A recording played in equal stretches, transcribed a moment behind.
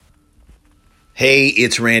Hey,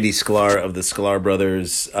 it's Randy Sklar of the Sklar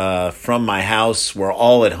Brothers. From my house, we're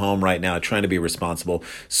all at home right now trying to be responsible,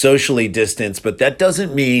 socially distanced, but that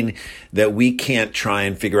doesn't mean that we can't try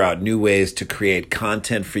and figure out new ways to create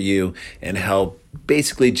content for you and help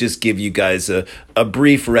basically just give you guys a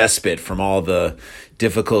brief respite from all the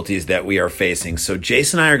difficulties that we are facing. So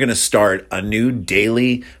Jason and I are going to start a new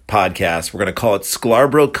daily podcast. We're going to call it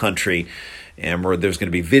Sklarbro Country. And there's going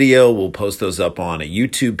to be video. We'll post those up on a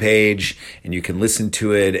YouTube page, and you can listen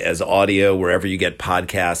to it as audio wherever you get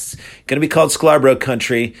podcasts. Going to be called Sklarbro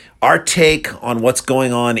Country. Our take on what's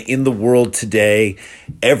going on in the world today,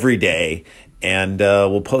 every day. And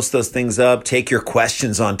we'll post those things up, take your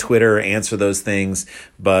questions on Twitter, answer those things.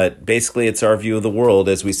 But basically, it's our view of the world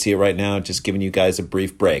as we see it right now, just giving you guys a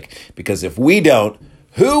brief break. Because if we don't,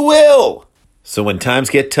 who will? So when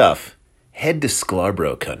times get tough, head to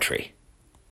Sklarbro Country.